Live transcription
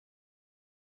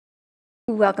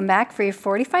Welcome back for your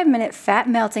 45-minute fat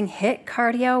melting HIIT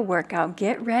cardio workout.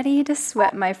 Get ready to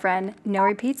sweat, my friend. No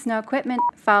repeats, no equipment.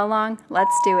 Follow along.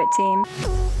 Let's do it, team.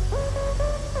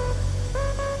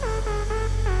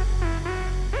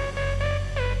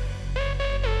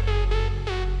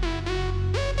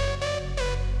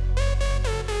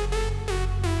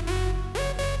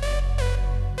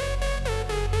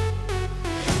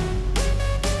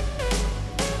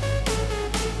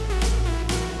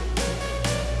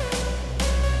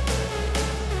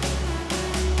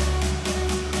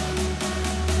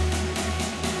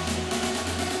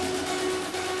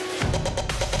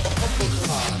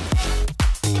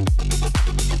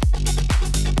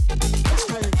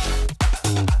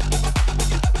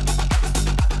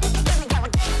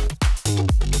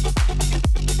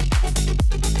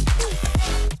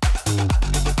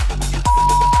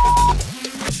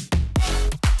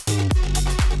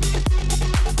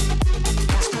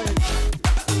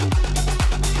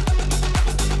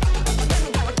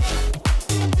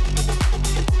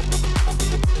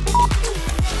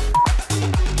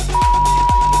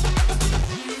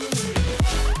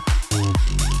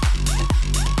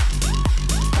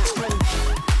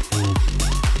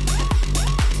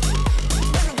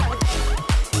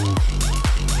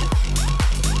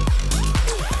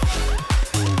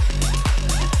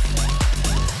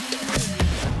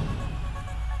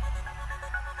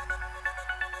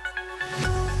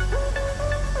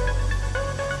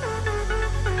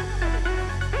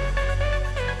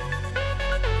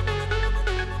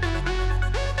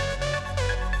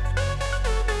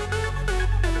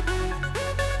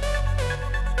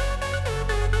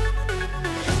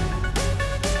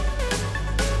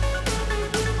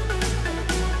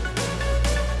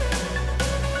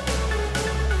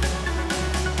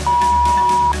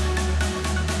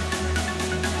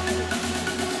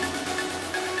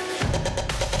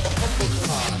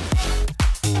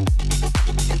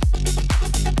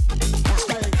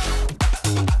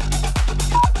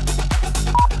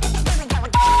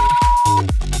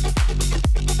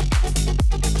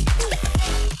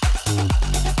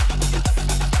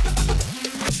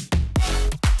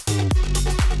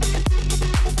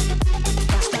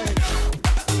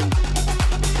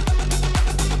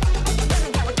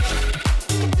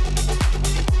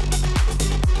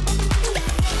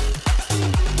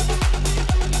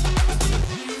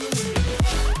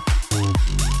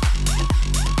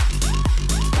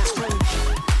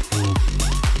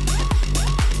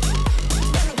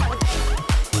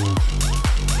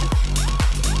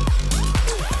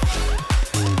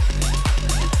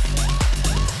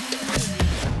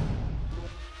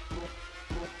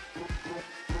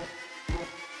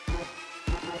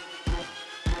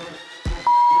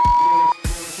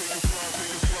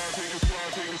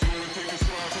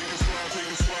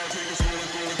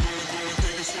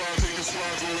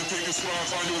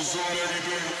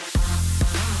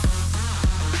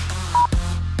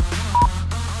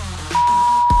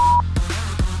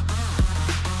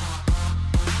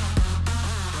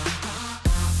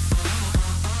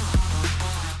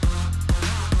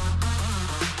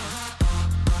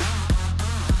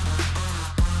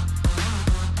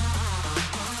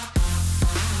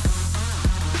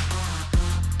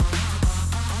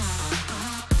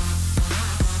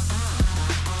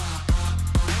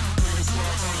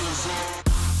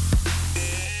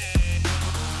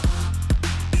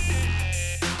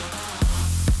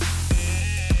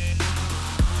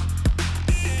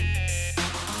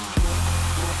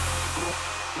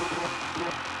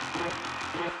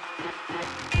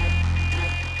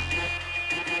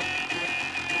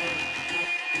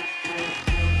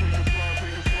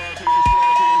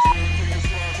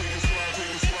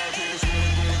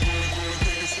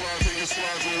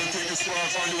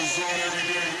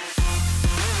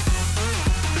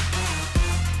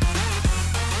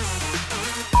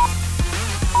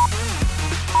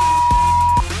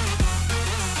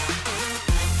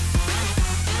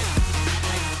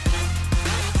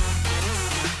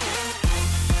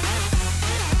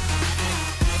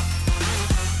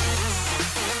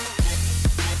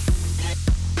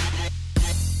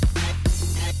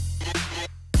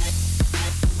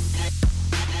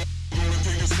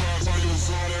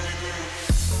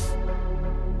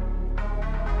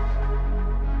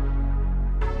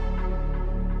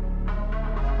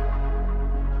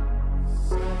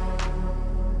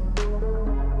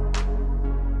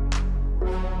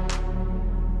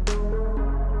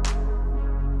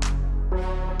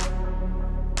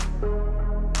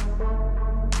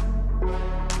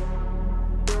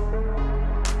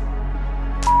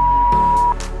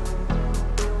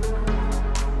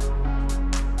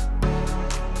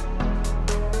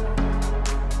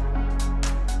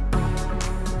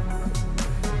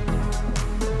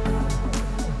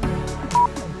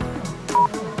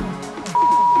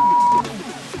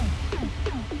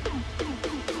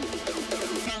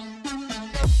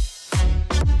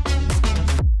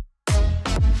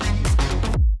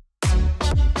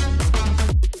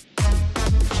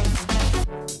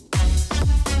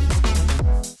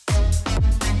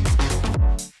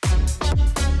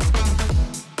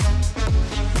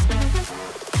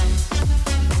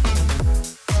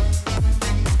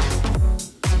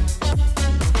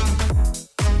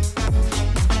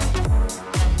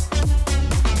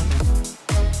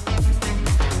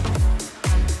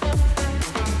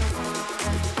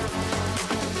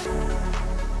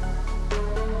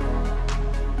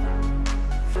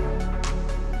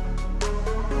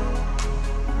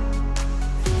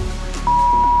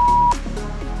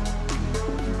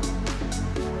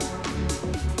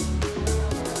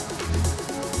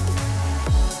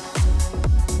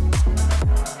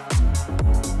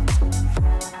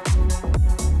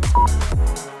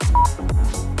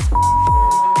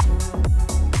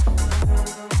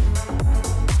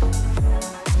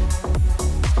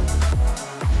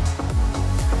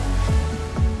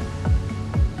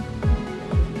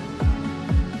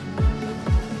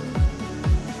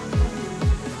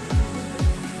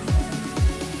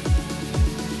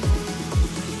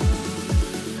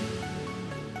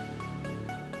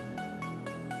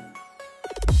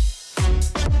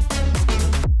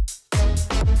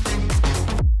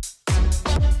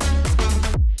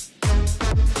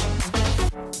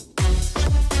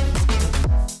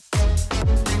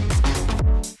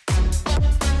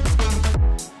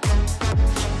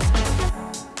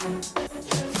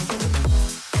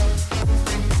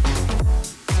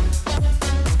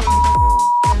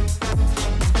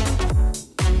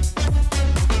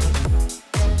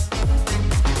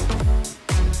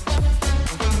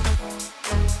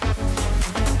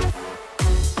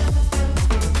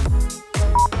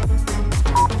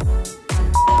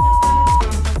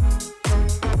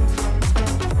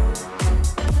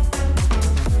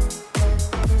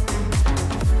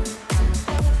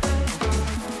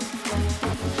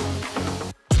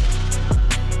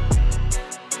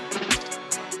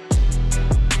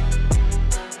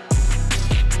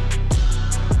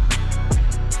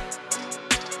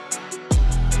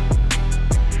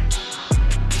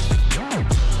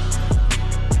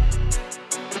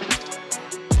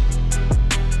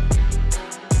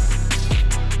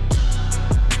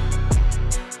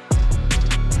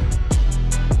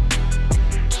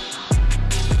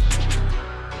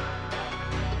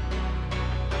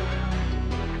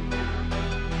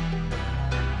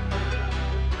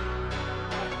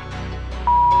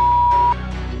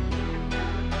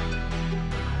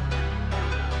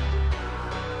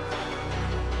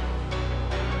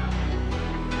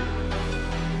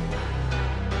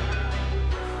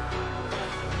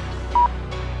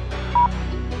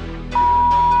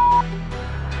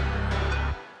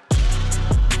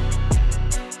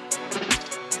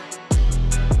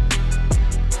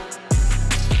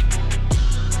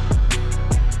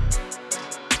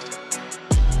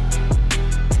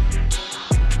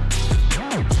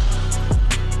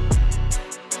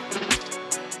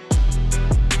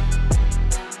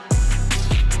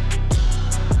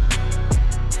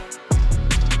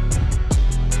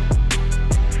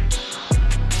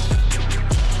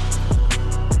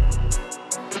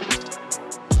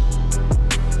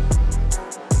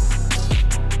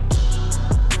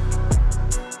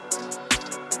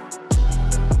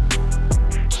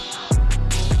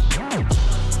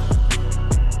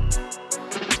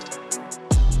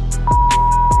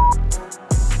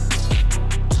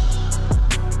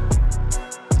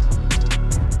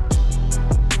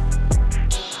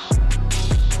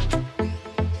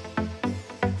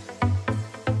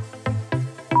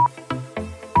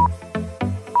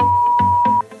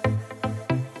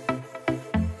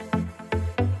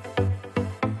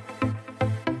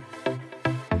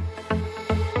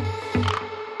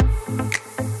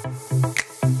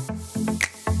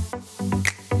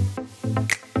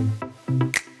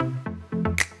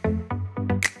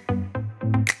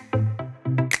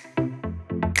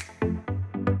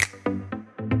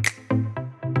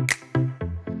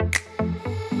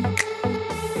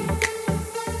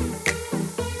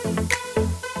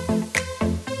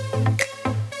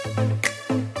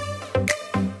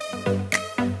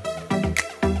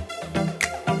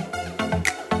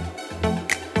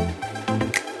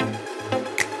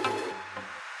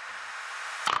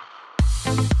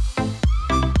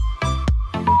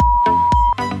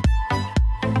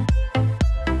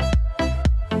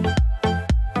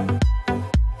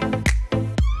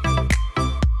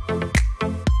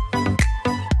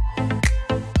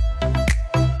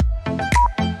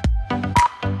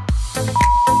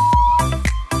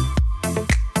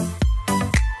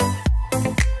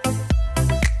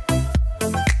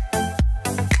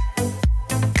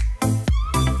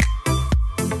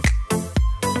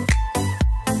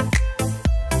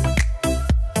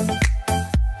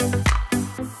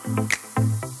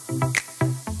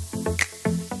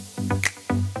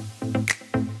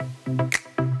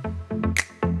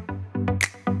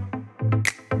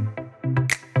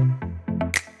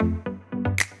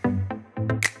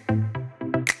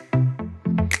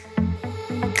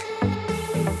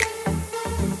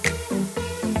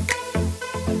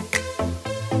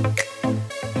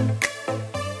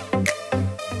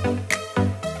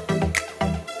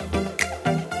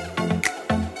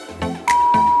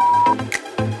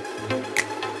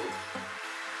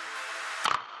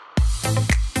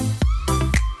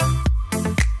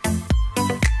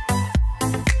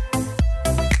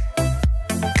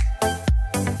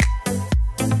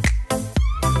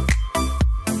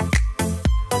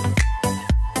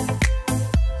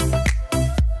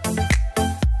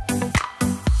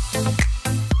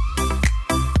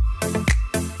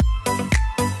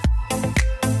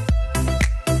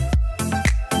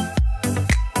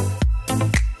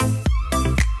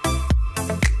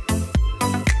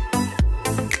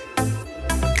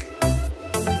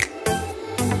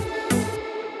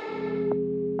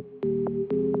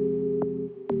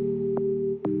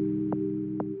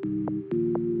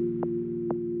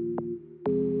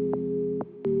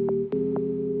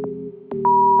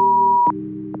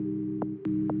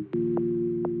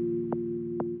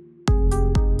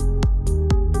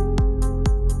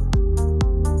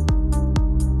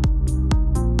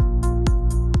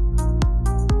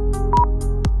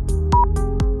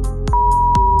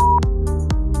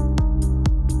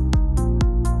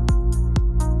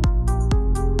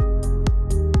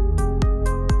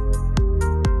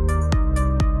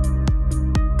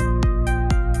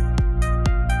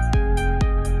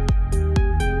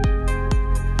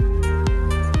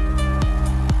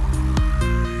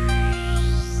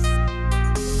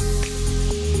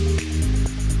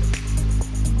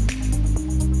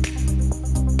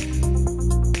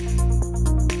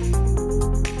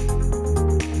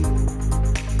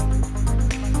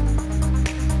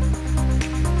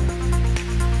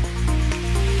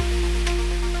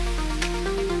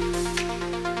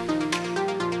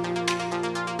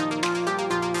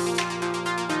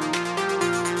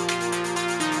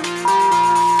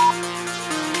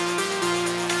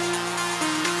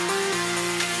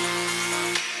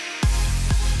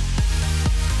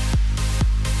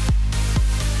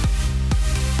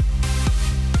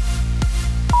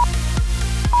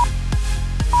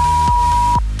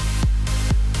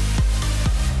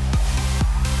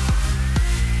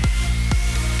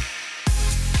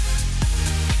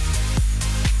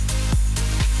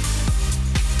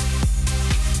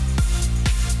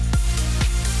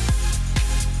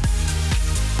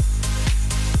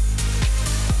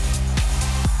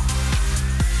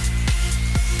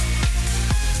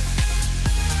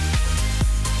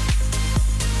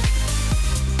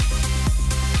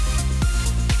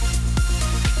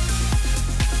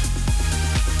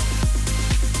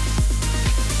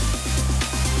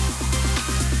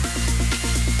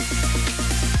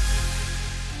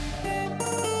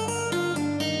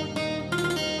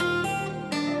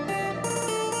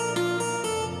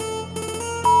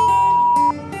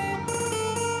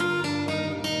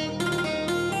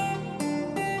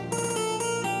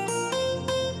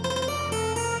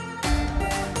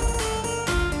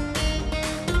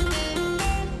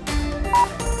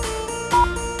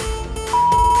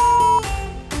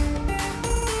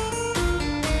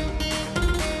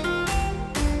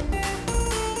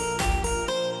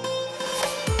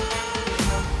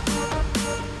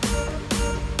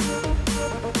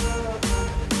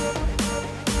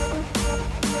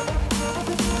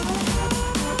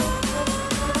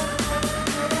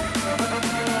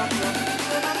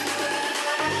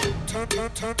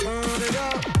 Turn it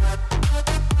up.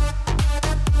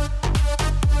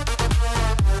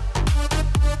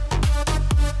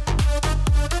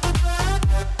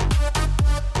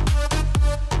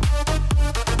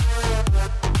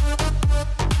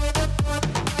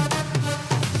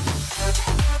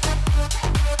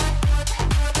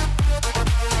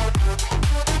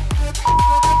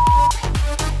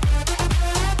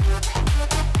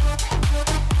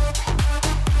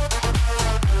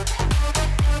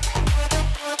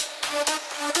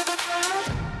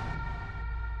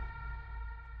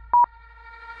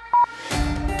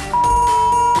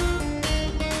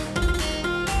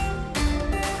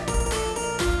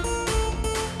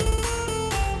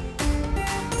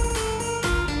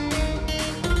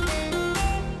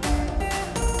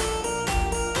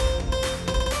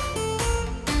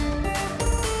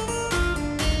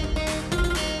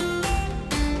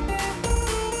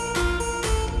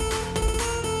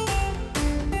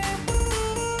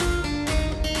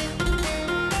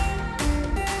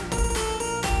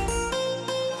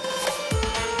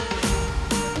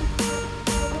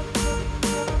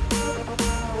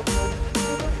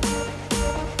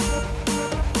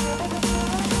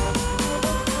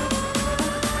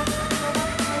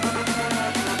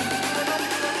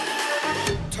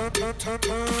 Turn it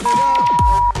up.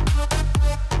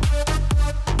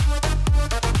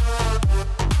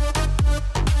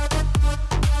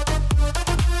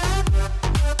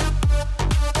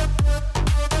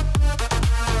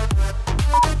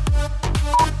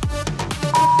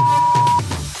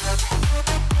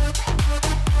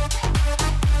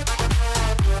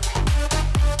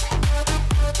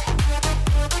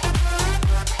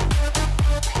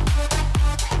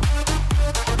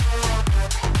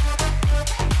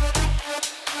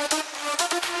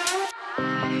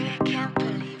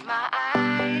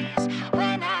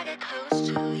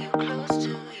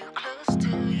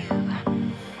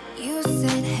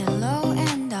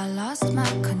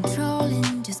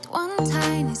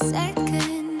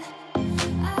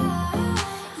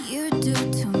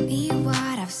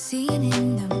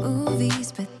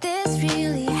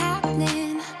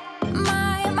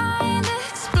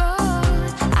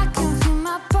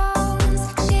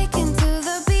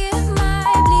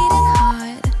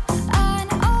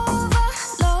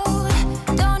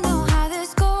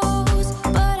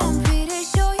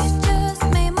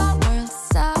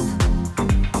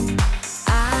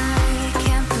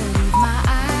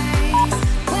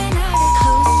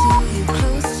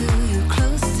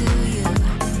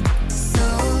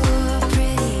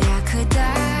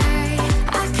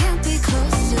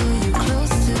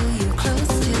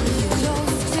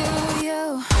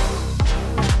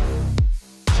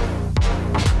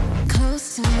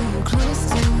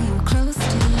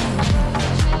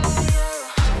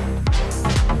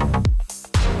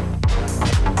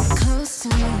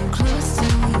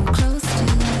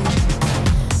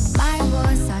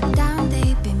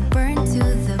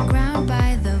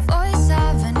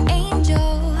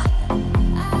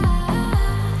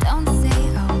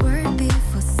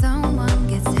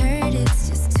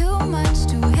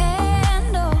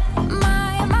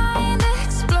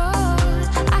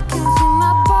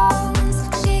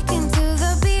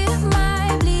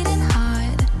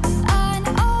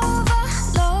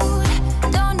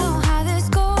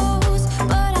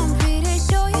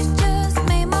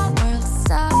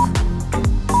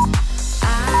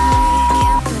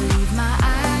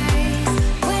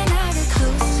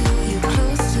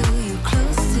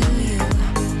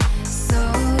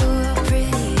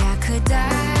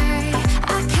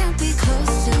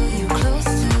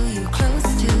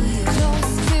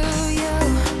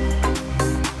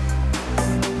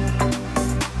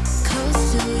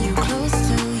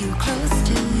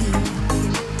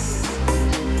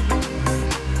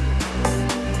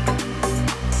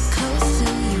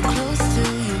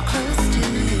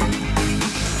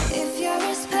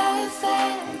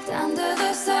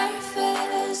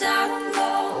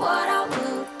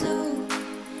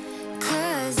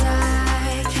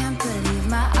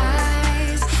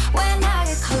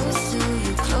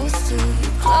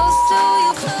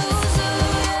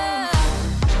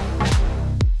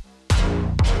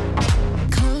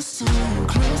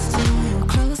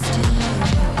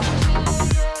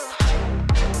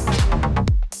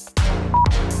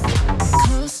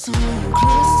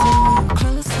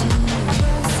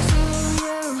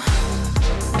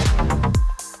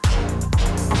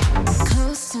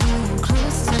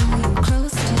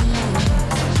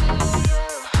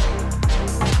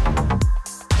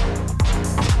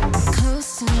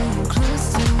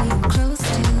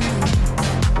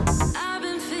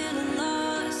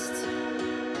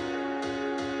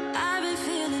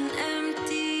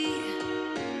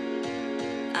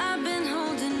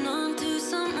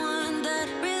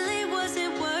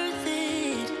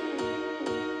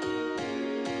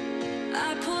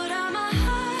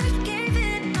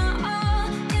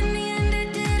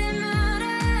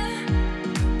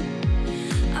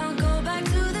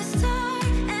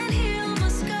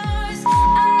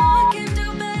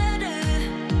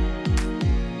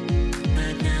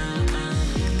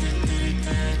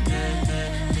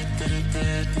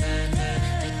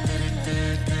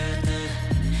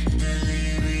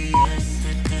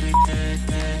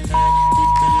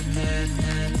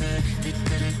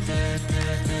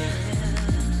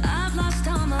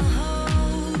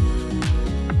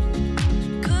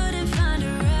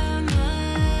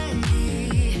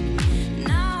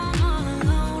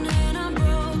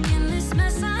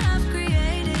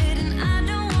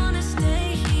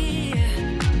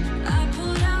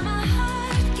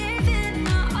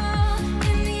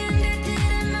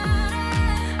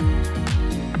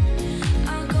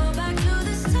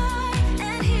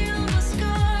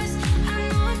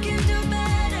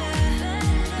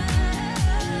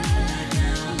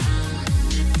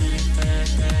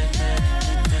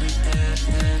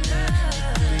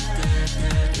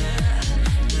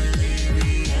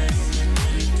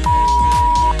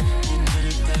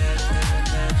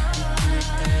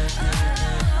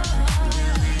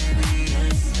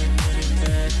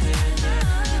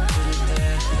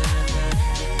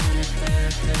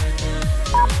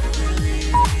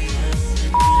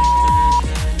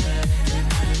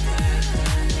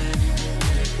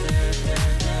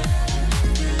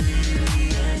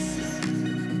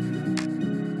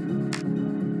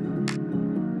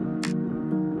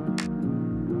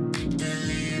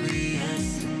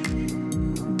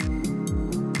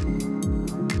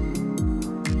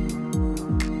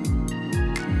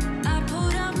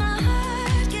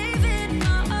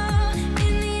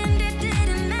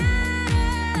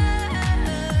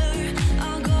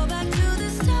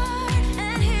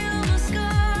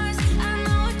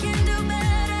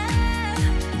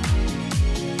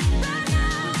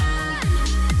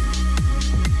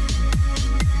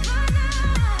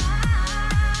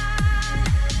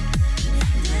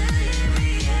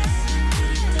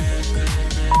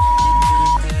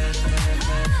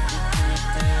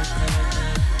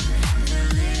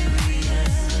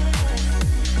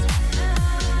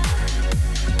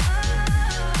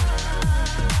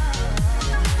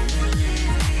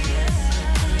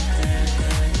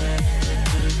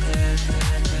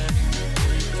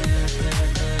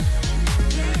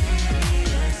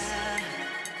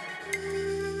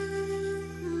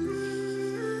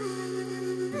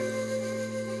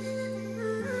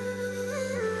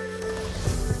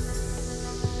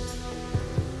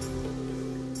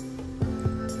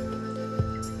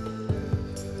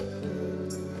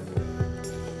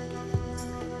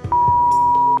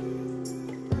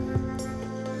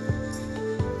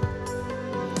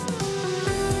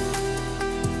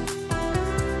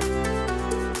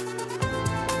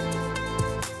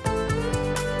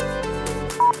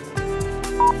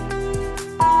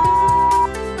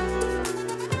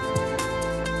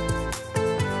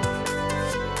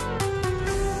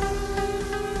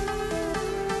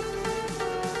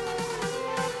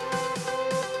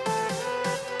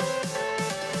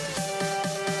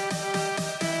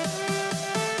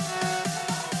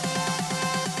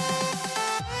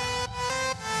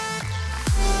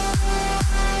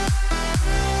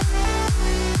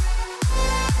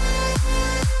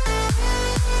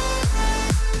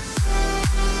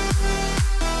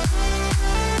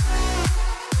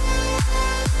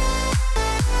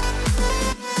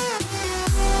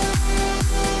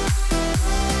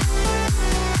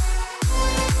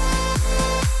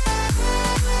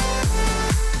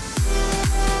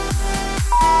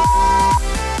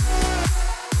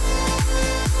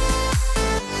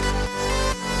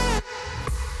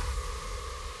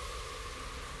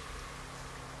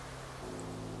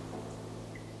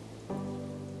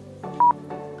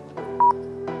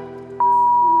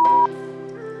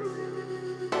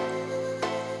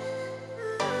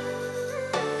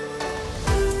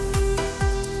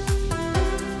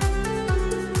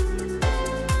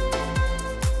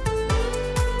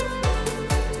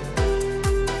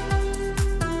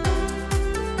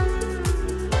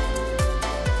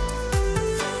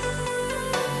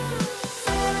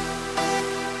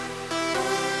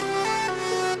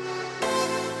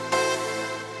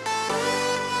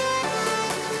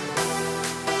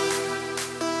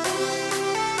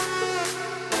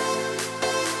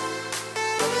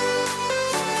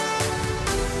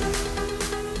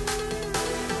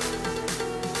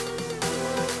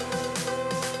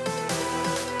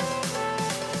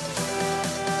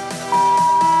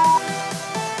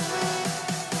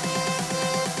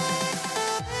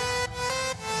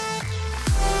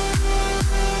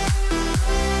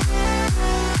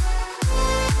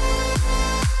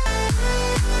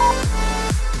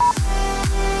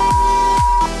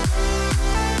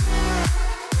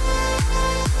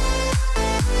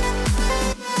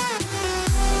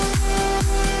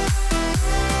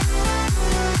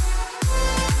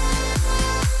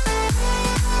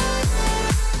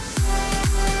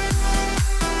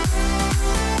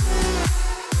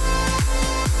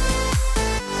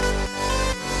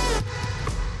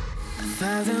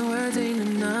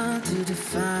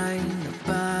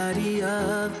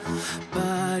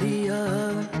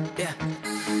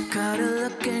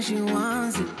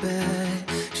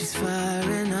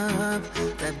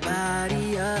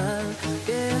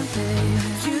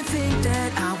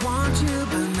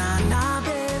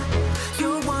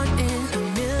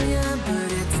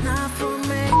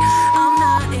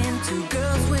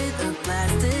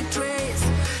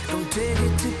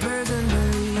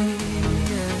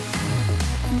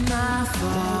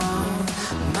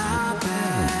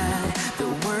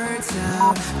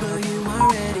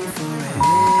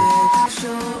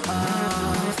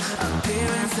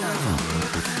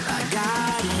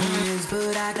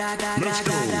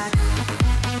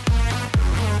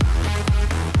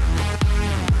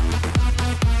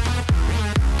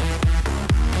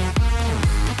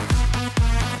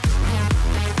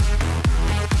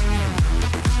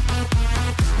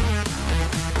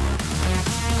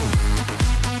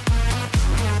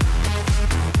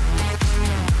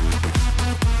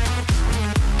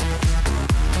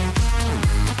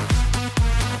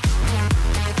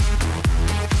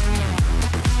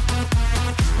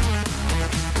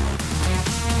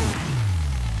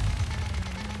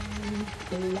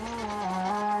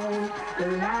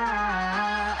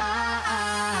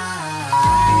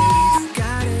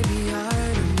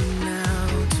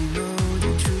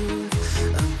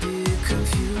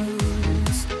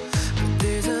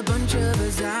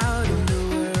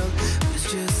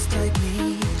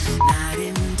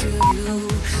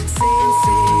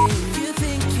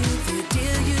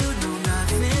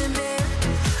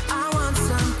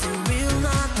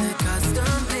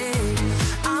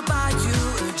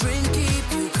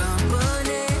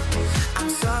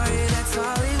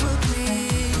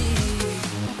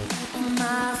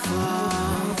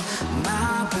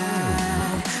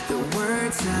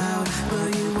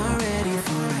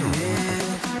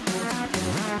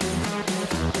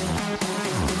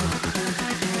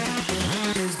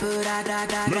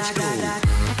 let's go.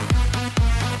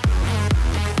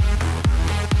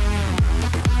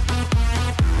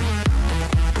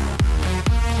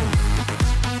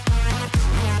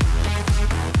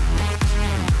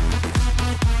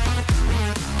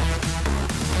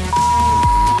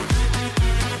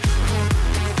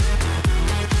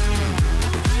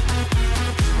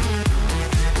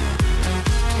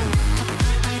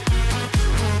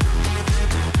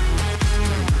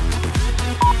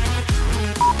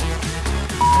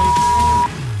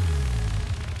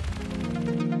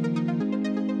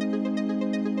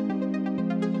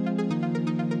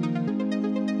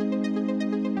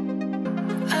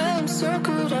 I'm so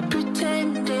good at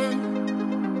pretending.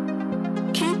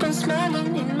 Keep on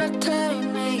smiling in my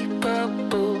tiny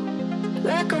bubble,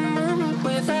 like a movie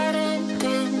without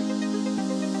ending.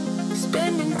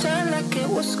 Spending time like it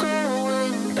was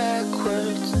going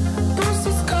backwards.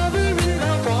 Posters covering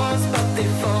my walls, but they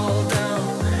fall down.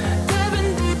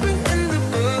 Diving deeper in the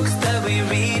books that we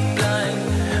read blind.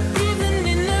 Breathing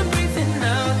in and breathing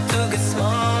out to get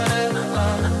smarter.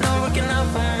 Not working out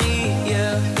for me,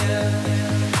 yeah, yeah.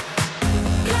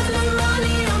 Got no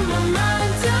money on my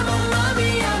mind, tell my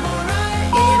mommy I'm alright.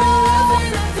 Even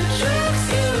laughing at the jokes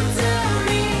you tell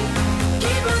me.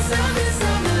 Keep myself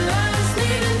inside the lines,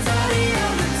 neat and tidy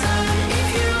all the time. If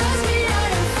you ask me, I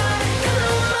am fine. Got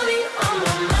no money on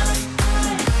my mind.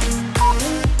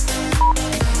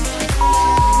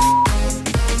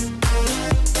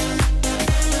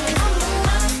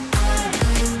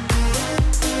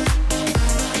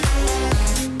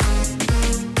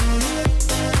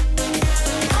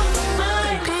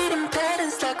 Repeating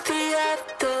patterns like the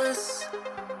others.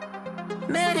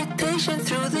 Meditation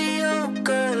through the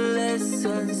yoga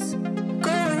lessons.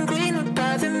 Going greener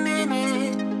by the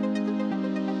minute.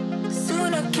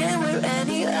 Soon I can't wear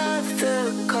any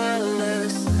other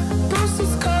colors.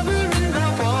 Posters covering my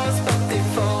walls, but they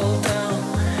fall down.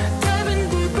 Diving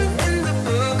deeper in the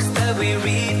books that we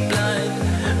read blind.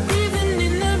 Breathing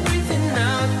in and breathing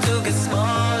out to get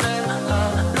smarter.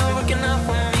 Not working out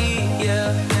for me, yeah,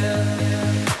 yeah.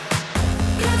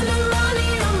 Got no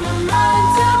money on my mind,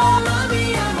 tell my mommy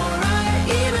I'm alright.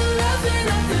 Even laughing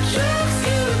at the jokes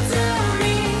you tell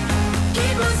me.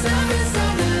 Keep myself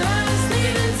inside the lines,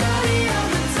 neat and tidy all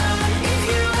the time. If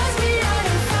you ask me, I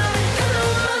am fine. Got no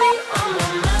money on my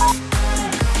mind.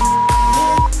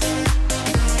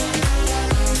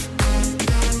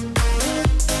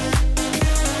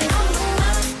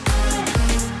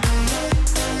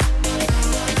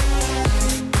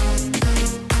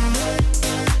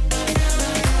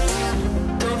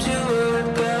 Don't you worry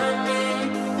about me.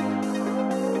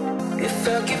 If I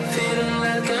keep feeling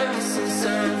like I'm missing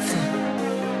something,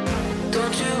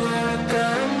 don't you worry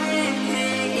about me,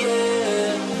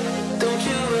 yeah. Don't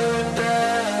you worry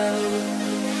about me.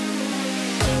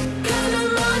 Got no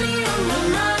money on my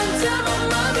mind, tell my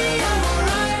mommy I'm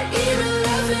alright. Even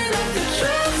laughing at the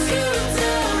jokes you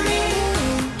tell me.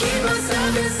 Keep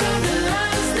myself inside the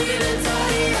lines, neat and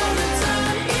tidy all the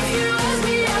time. If you ask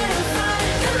me, I am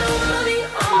fine. Got no money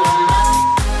on my mind.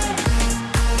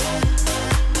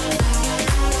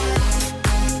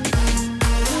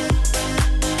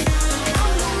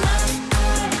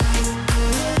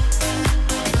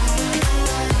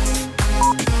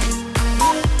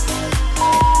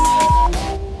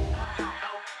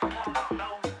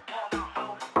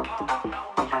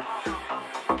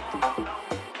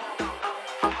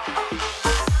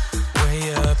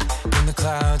 Way up in the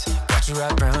clouds, got you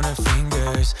wrapped around her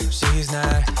fingers. She's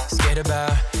not scared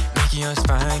about making your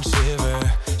spine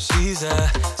shiver. She's a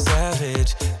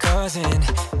savage, causing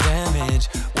damage.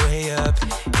 Way up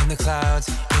in the clouds,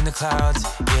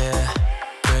 yeah.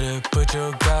 Better put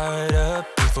your guard up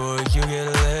before you get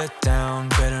let down.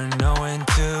 Better know when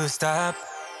to stop.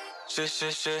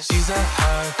 She's a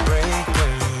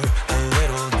heartbreaker, a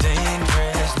little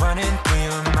dangerous, running through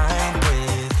your mind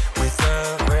with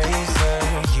a razor.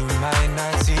 You might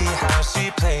not see how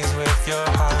she plays with your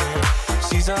heart.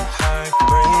 She's a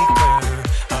heartbreaker,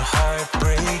 a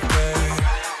heartbreaker.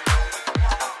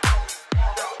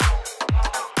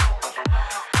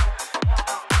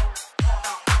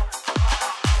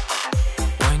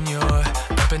 When you're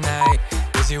up at night,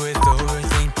 busy with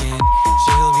overthinking,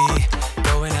 she'll be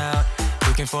going out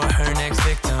looking for her next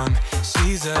victim.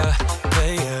 She's a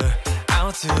player,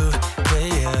 out to play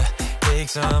ya. Take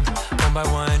some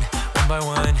one by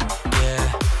one,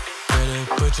 yeah. Better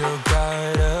put your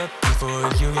guard up before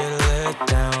you get let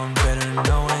down. Better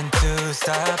know when to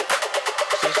stop.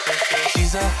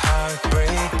 She's a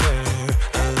heartbreaker,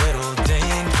 a little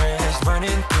dangerous,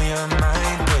 running through your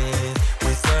mind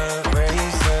with a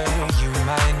razor. You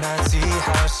might not see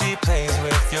how she plays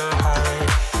with your heart.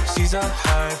 She's a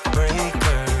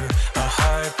heartbreaker, a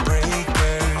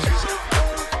heartbreaker.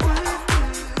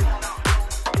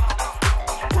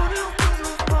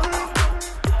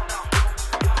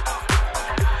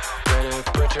 Better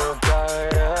put your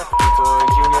guard up before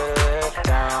you get let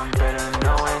down. Better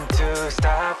know when to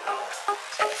stop.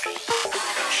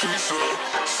 She's so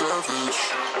savage,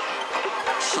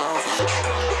 savage.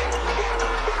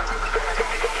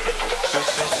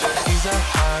 She's a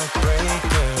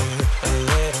heartbreaker, a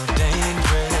little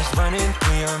dangerous, running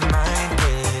through your mind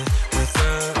with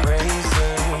a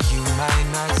razor. You might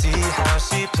not see how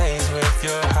she plays with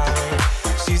your heart.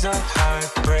 She's a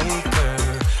heartbreaker,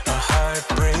 a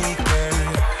heartbreaker.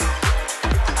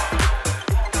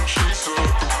 She's so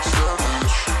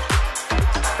savage,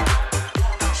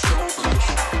 savage.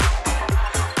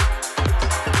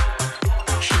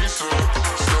 She's so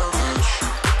savage,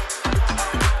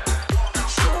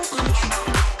 savage.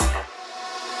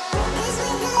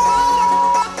 Cause we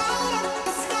gon' light up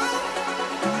the sky.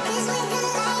 Cause we gon'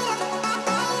 light up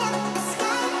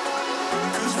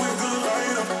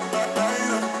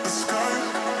the sky.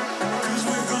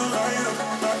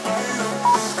 Light up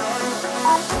the sky.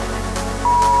 Cause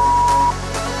we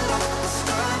gon' light up the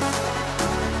sky.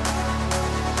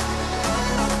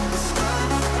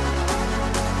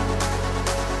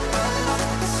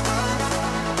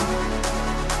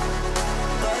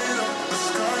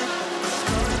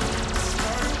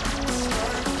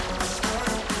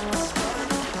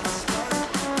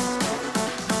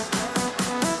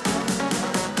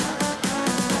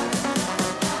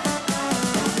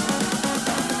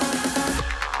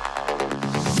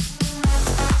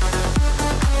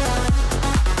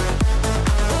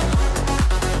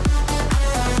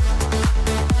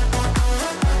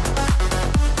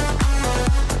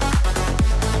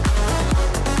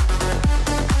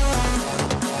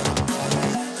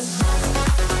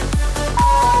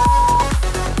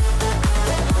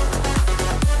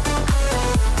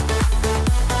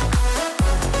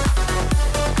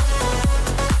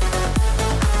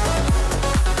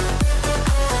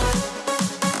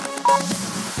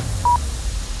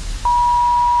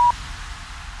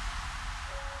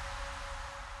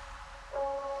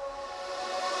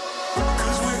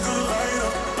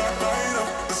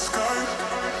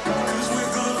 Cause we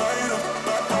gon' light up the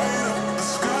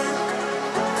sky.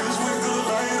 Cause we gon'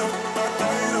 light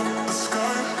up the sky.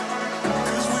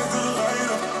 Cause we gon' light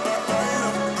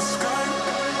up the sky.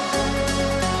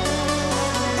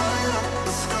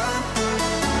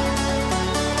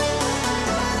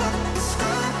 Light up the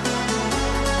sky.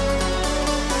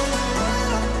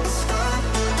 Light up the sky. Light up the sky.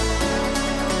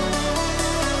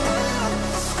 Light up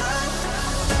the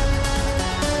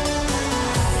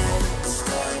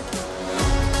sky.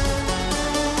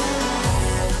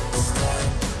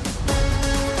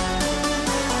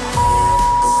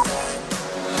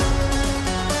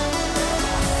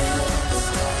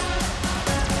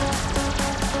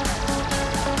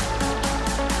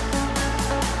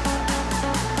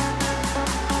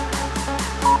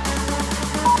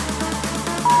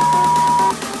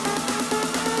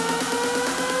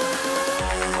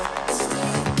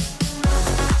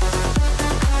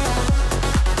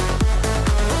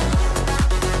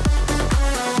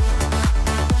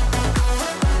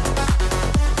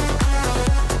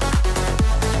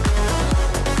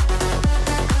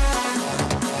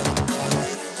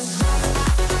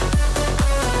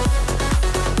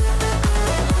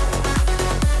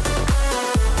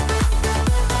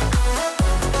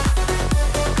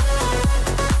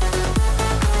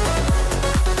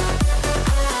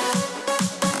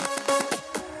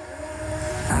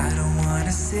 I don't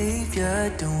wanna save ya,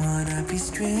 don't wanna be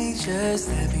strangers.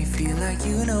 Let me feel like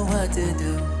you know what to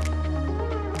do.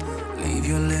 Leave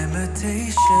your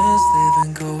limitations, live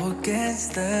and go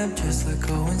against them. Just let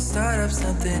go and start up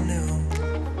something new.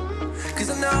 Cause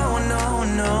I know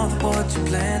that what you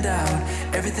planned out,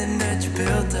 everything that you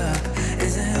built up,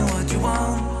 isn't what you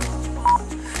want.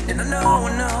 And I know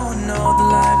the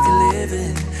life you're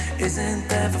living isn't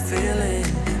that fulfilling.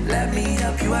 Let me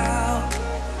help you out.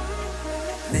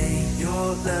 Lay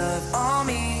your love on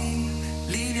me.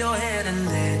 Leave your head and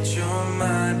let your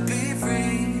mind be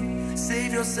free.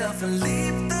 Save yourself and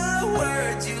leave the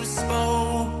words you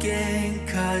spoken.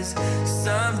 Cause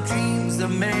some dreams are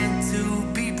meant to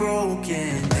be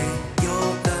broken. Lay your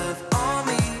love on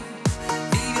me.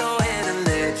 Leave your head and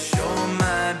let your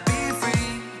mind be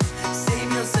free. Save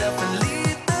yourself and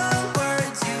leave the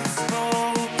words you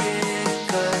spoken.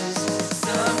 Cause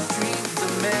some dreams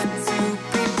are meant to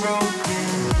be broken.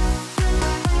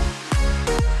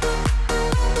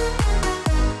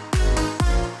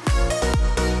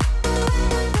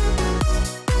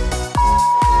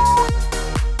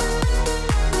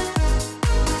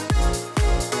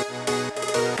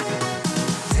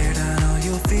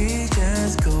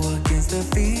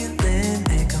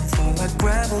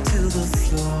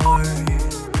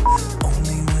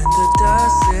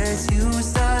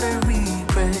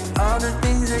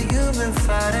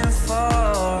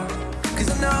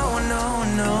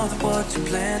 what you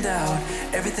planned out.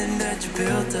 Everything that you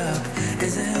built up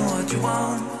isn't what you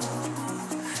want.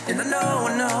 And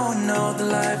I know the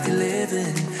life you're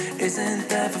living isn't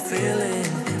that fulfilling.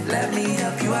 Let me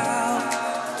help you out.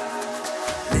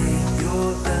 Lay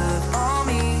your love on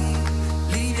me.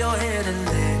 Leave your head and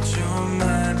let your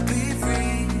mind be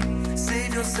free.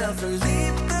 Save yourself and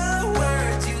leave the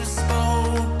words you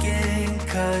spoken.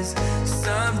 'Cause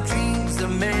some dreams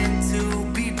are meant to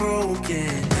be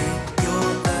broken. Lay your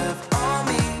love on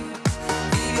me.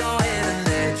 Leave your head and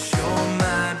let your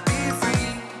mind be free.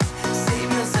 Save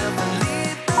yourself and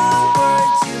leave the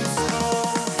words you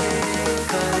spoken.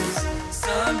 'Cause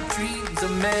some dreams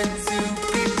are meant to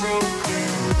be broken.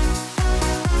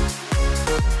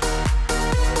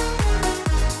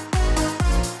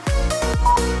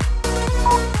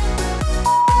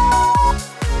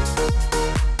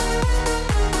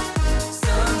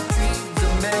 Some dreams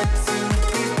are meant to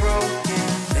be broken.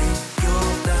 Lay your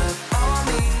love on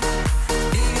me.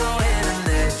 Leave your head and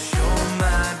let your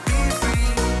mind be free.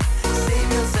 Save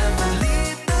yourself and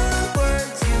leave the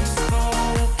words you've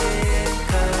spoken.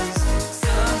 'Cause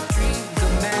some dreams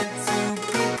are meant to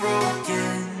be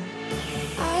broken.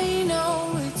 I know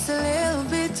it's a little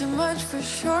bit too much for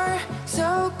sure. So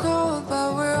cold, but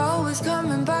we're always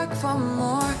coming back for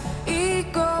more.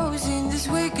 Egos in this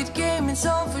wicked game, it's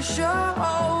all for sure.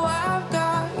 Oh, I've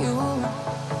got you.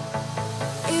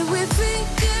 If we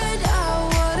figured out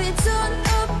what it's all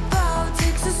about,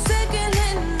 takes a second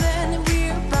and then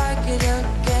we're back it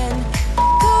again.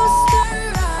 Coaster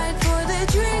ride for the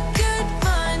triggered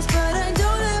minds, but I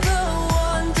don't ever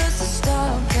want us to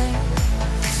stop it.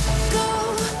 Go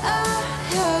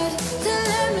ahead to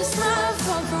let me smile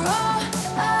for all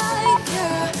I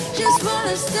care. Just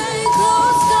wanna stay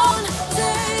close, don't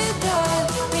take that.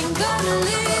 Ain't gonna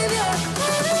leave ya.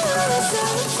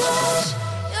 Sabotage,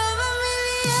 you're a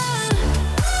million.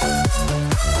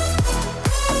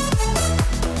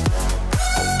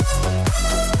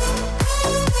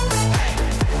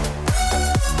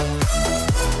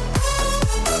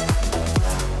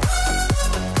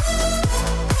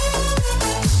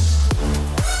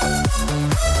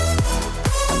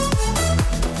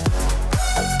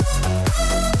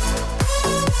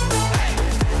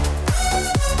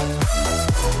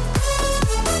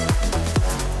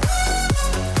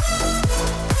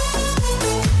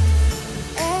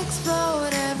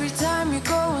 Explode every time you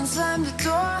go and slam the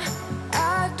door.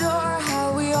 Adore how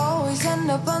we always end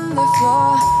up on the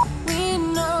floor. We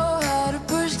know how to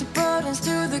push the buttons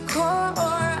to the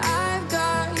core. I've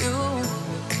got you.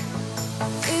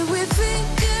 If we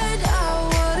figured out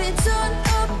what it's all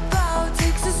about,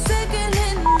 takes a second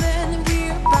and then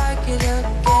we're back it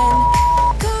again.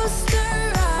 Coaster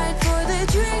ride for the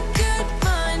triggered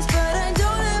minds, but I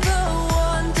don't ever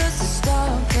want us to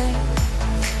stop it.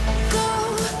 Go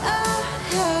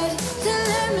ahead to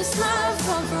let me smile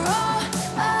for all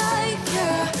I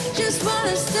care. Just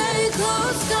wanna stay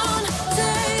close, don't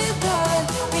take that.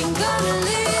 Ain't gonna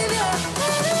leave ya.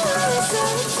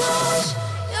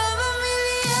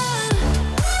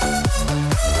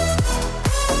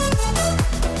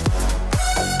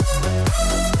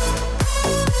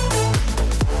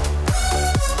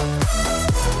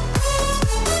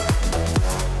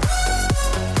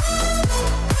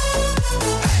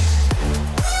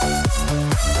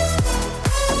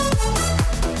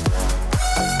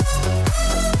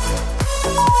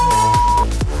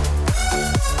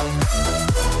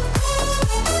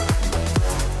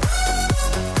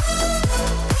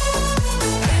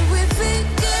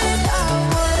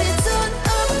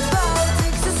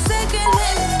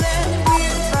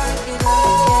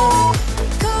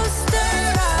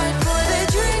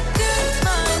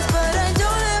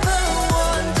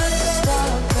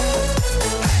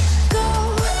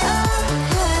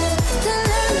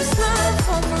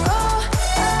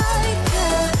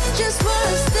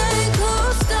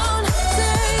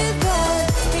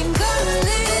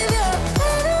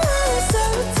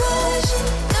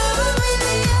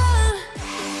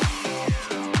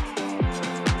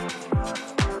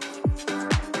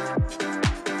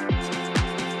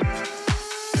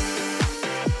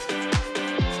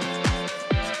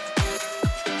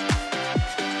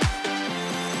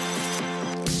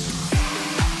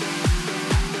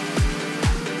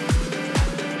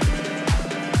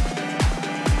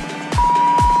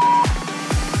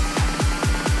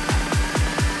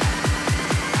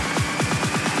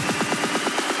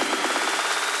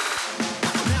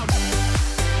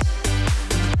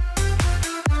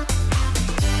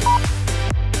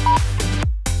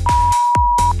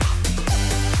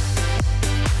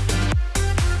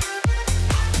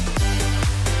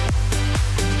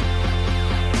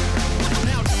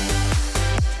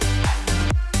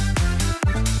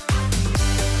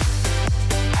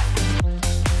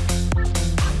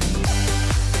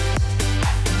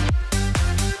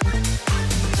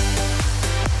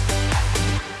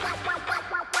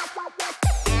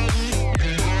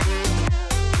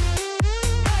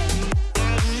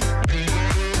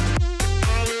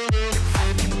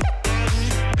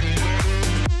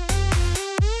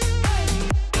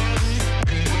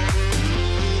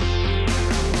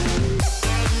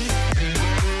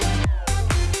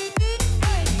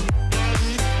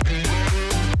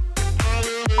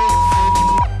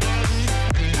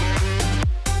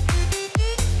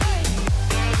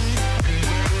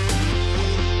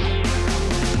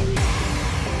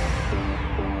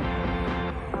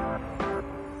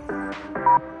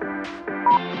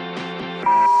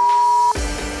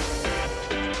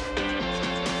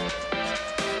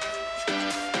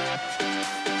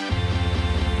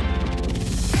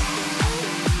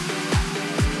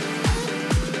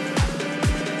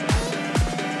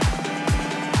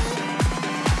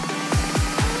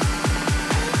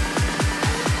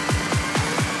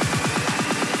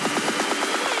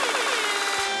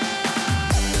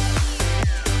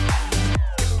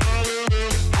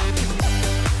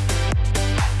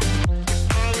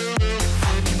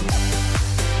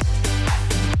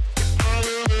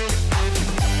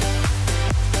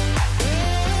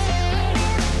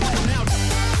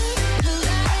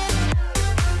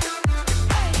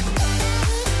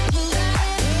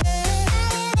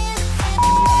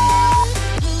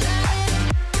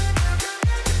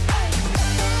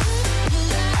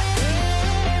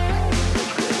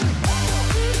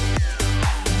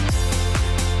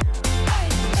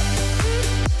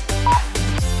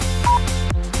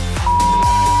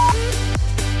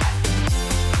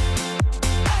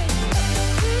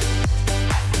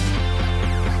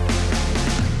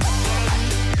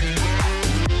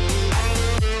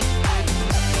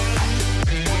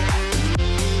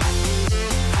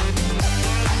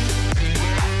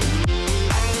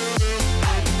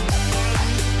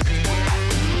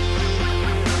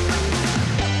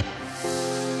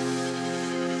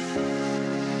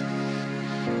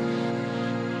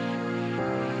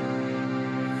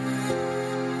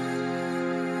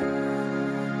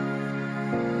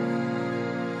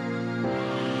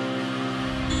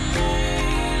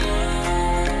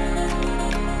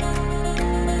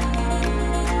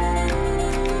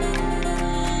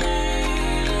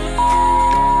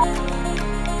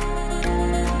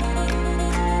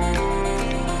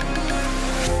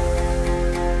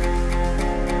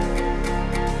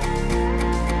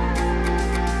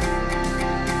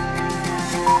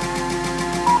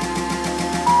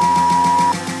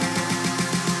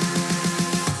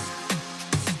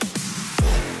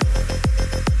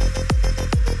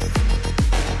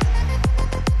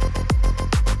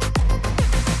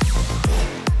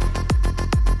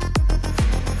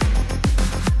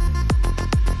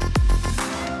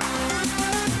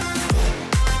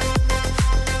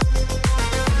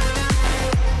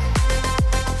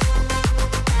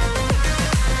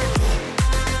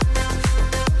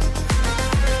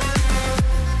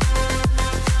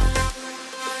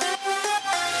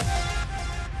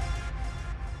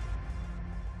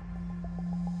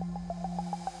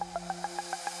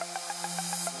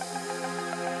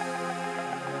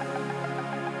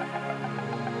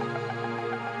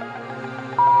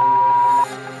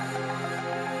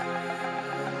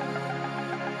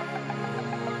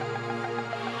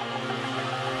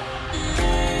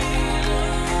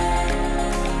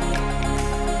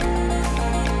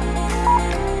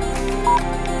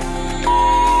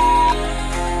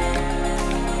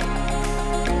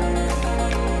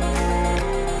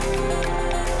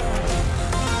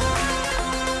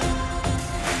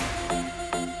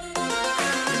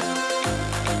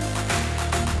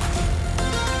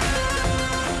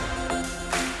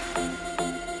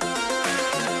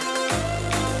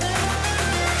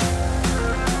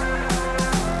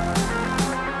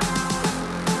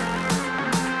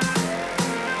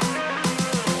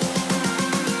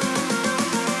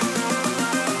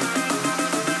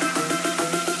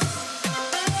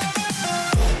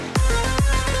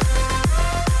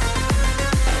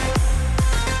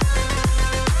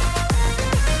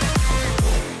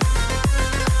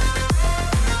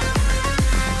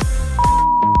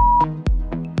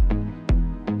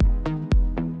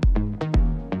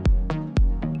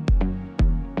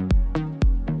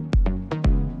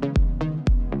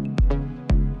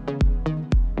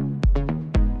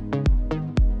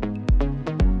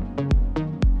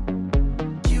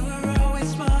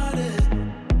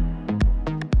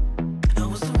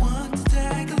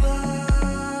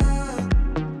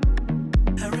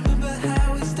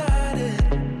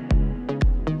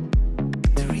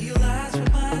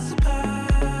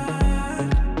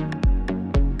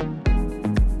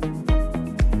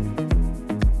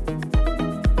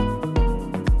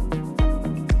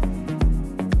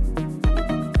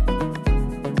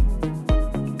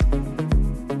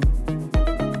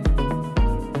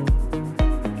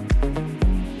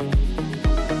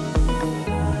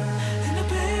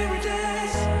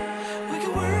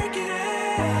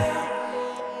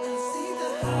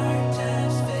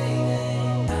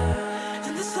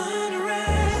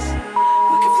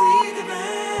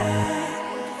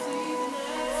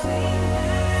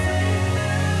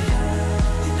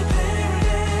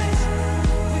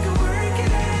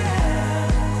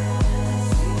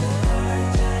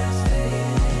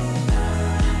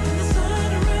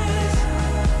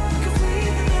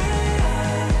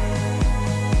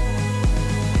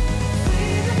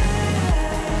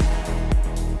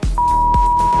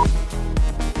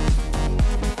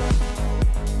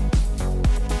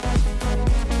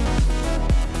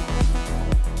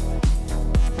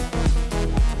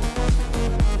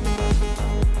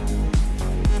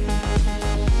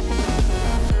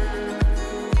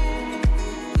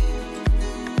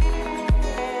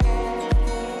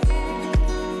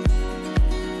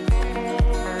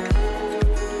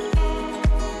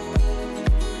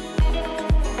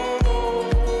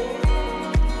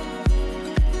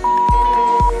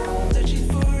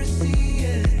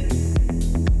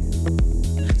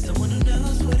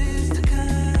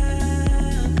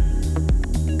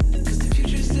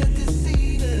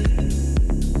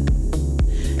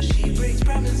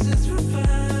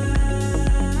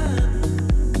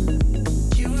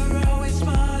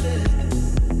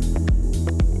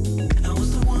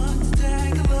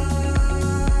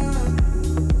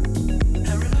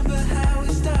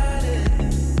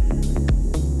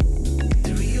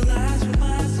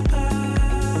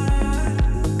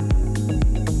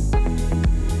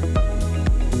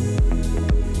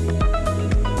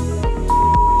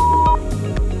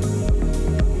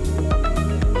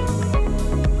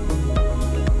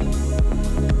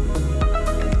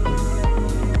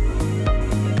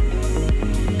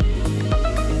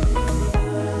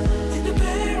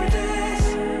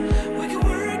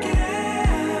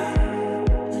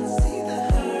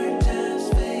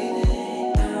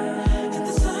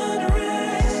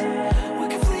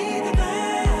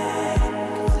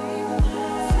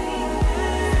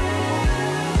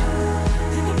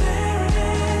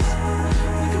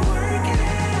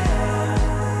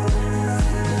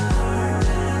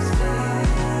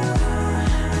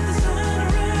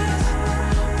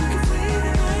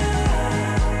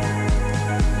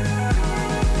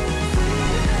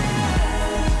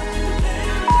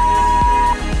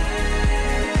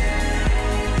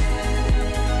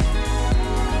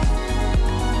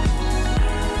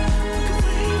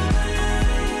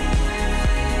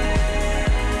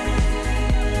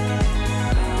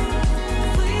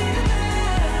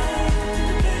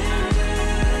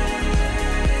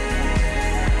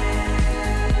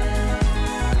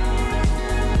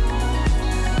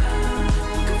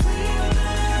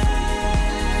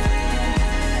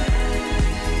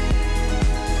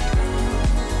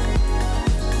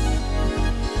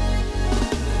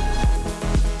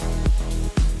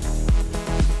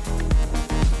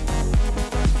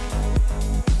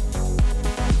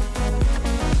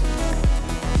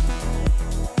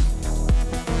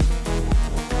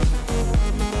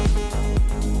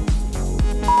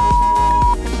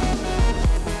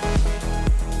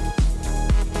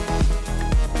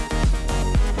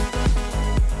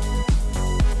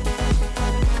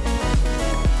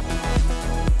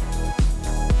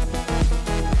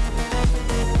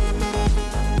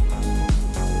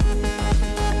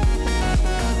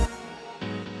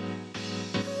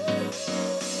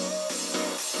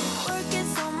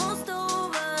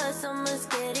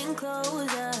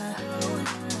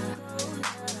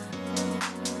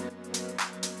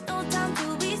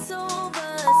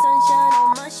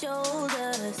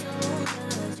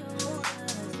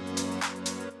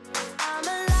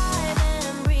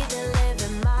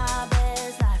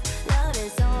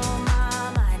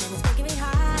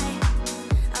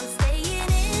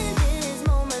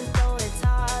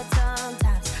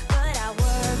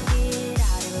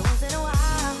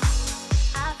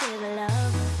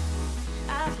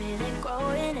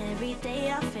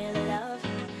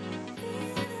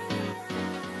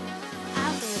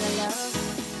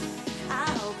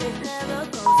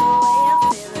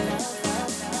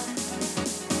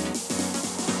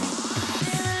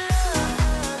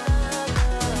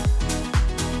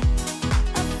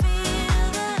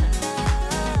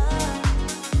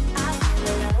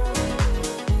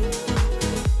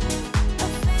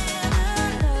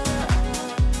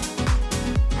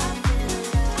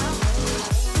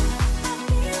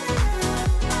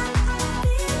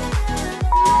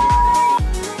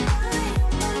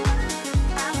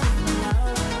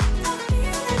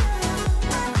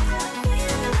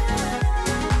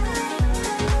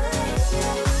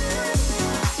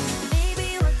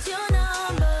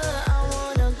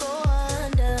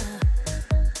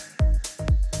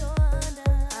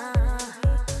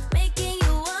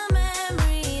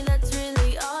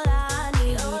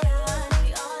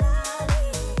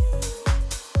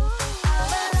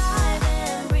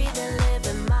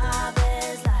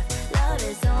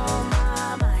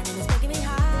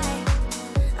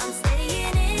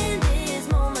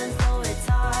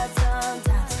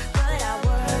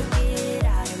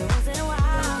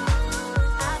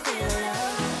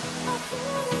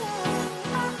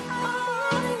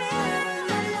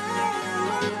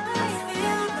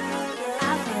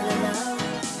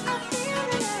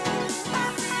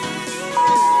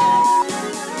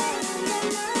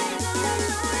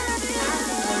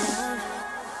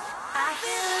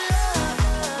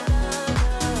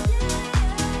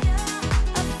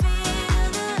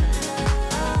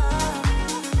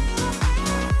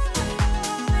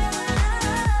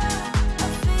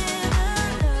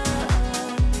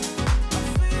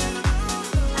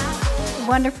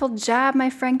 wonderful job, my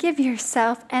friend. Give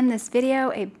yourself and this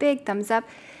video a big thumbs up.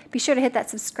 Be sure to hit that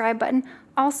subscribe button.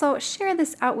 Also, share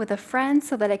this out with a friend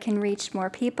so that it can reach more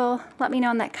people. Let me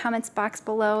know in that comments box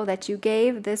below that you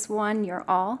gave this one your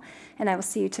all, and I will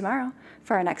see you tomorrow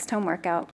for our next home workout.